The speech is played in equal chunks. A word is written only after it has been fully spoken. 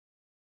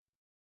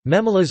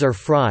Memelas are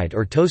fried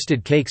or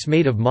toasted cakes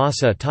made of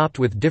masa topped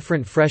with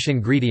different fresh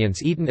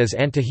ingredients eaten as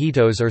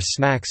antojitos or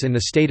snacks in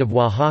the state of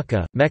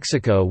Oaxaca,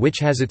 Mexico, which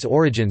has its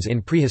origins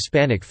in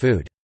pre-Hispanic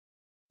food.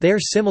 They are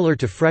similar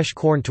to fresh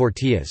corn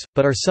tortillas,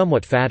 but are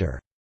somewhat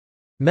fatter.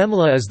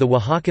 Memela is the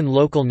Oaxacan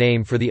local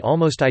name for the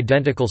almost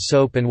identical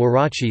soap and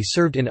huarache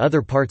served in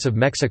other parts of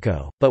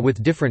Mexico, but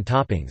with different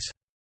toppings.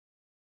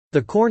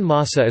 The corn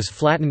masa is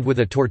flattened with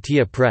a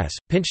tortilla press,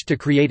 pinched to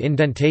create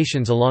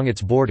indentations along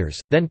its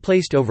borders, then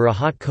placed over a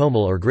hot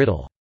comal or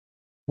griddle.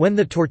 When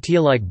the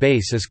tortilla-like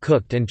base is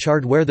cooked and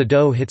charred where the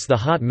dough hits the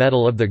hot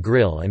metal of the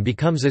grill and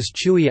becomes as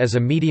chewy as a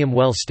medium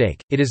well steak,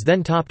 it is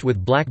then topped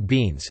with black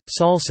beans,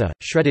 salsa,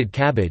 shredded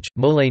cabbage,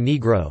 mole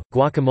negro,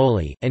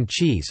 guacamole, and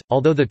cheese.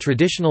 Although the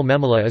traditional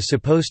memela is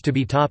supposed to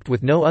be topped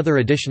with no other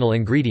additional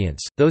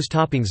ingredients, those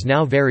toppings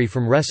now vary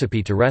from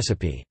recipe to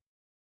recipe.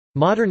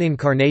 Modern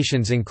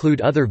incarnations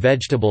include other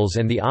vegetables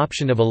and the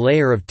option of a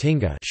layer of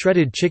tinga,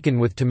 shredded chicken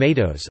with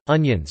tomatoes,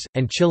 onions,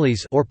 and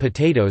chilies, or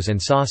potatoes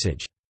and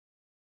sausage.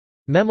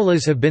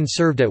 Memelas have been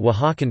served at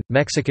Oaxacan,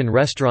 Mexican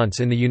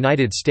restaurants in the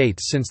United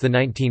States since the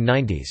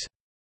 1990s.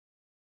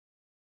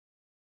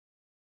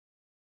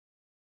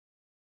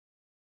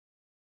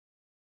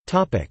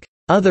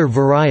 Other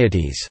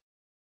varieties.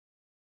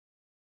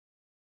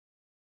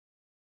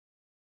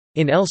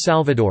 In El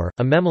Salvador,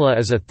 a memela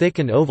is a thick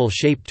and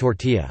oval-shaped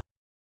tortilla.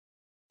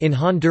 In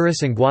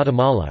Honduras and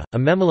Guatemala, a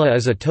memela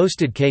is a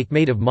toasted cake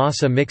made of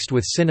masa mixed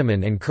with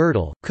cinnamon and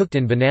curdle, cooked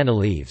in banana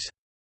leaves.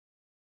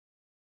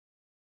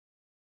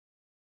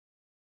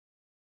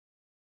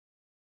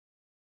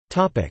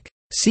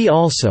 See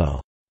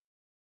also: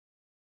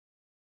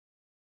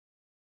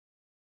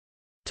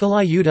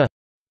 Tlayuda,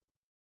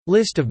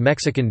 List of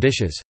Mexican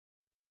dishes,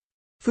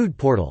 Food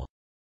portal.